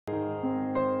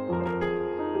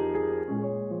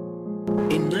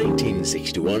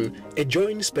1961, a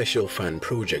joint special fund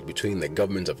project between the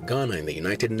government of Ghana and the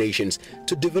United Nations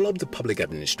to develop the public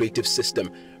administrative system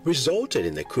resulted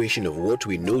in the creation of what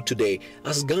we know today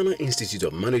as Ghana Institute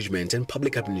of Management and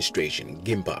Public Administration,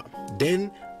 GIMPA.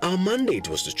 Then, our mandate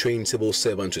was to train civil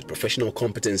servants with professional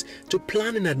competence to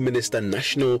plan and administer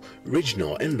national,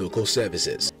 regional and local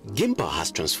services. GIMPA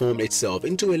has transformed itself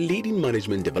into a leading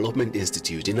management development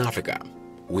institute in Africa.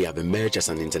 We have emerged as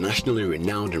an internationally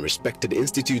renowned and respected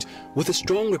institute with a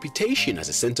strong reputation as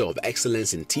a center of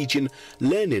excellence in teaching,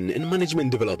 learning and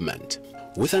management development.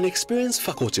 With an experienced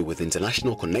faculty with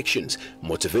international connections,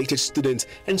 motivated students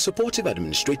and supportive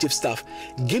administrative staff,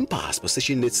 GIMPA has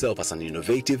positioned itself as an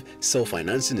innovative,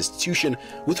 self-financing institution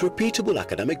with repeatable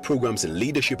academic programs in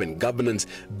leadership and governance,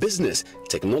 business,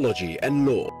 technology and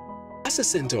law. As a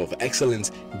center of excellence,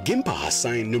 GIMPA has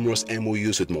signed numerous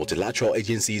MOUs with multilateral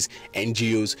agencies,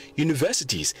 NGOs,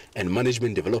 universities, and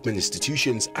management development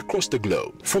institutions across the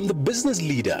globe. From the business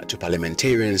leader to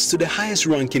parliamentarians to the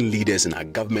highest-ranking leaders in our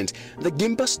government, the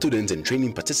GIMPA student and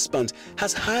training participant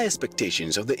has high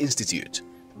expectations of the institute.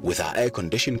 With our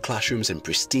air-conditioned classrooms and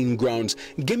pristine grounds,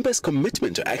 GIMPA's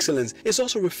commitment to excellence is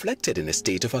also reflected in the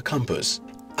state of our campus.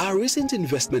 Our recent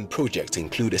investment projects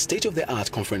include a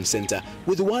state-of-the-art conference center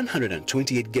with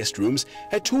 128 guest rooms,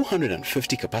 a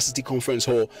 250 capacity conference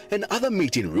hall and other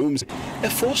meeting rooms, a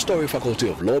 4-story faculty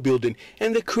of law building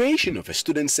and the creation of a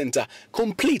student center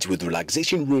complete with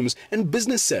relaxation rooms and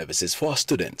business services for our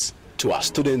students. To our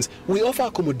students, we offer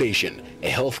accommodation, a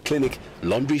health clinic,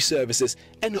 laundry services,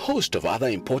 and a host of other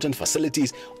important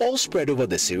facilities all spread over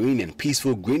the serene and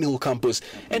peaceful Green Hill campus,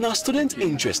 and our student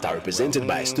interests are represented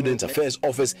by a Student Affairs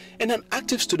Office and an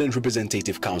active Student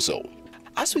Representative Council.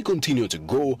 As we continue to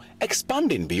grow,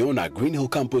 expanding beyond our Green Hill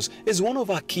campus is one of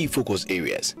our key focus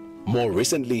areas. More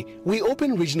recently, we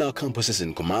opened regional campuses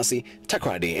in Kumasi,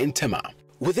 Takoradi, and Tema.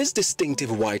 With its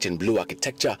distinctive white and blue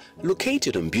architecture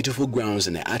located on beautiful grounds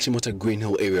in the Achimota Green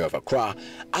Hill area of Accra,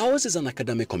 ours is an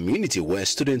academic community where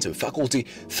students and faculty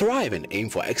thrive and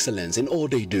aim for excellence in all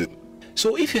they do.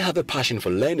 So if you have a passion for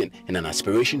learning and an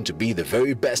aspiration to be the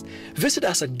very best, visit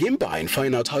us at GIMPA and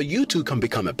find out how you too can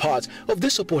become a part of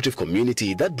this supportive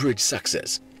community that bridges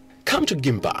success. Come to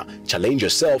GIMPA, challenge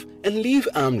yourself and leave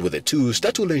armed with the tools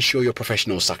that will ensure your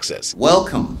professional success.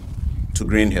 Welcome to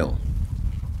Green Hill,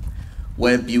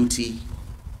 where beauty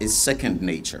is second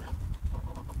nature,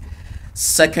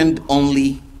 second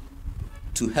only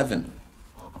to heaven.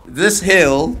 This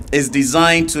hill is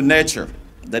designed to nurture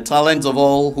the talents of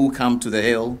all who come to the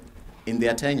hill in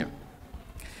their tenure.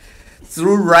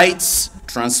 Through rites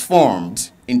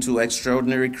transformed into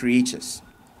extraordinary creatures,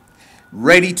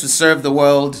 ready to serve the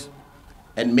world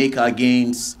and make our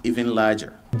gains even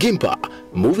larger. GIMPA,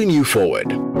 moving you forward.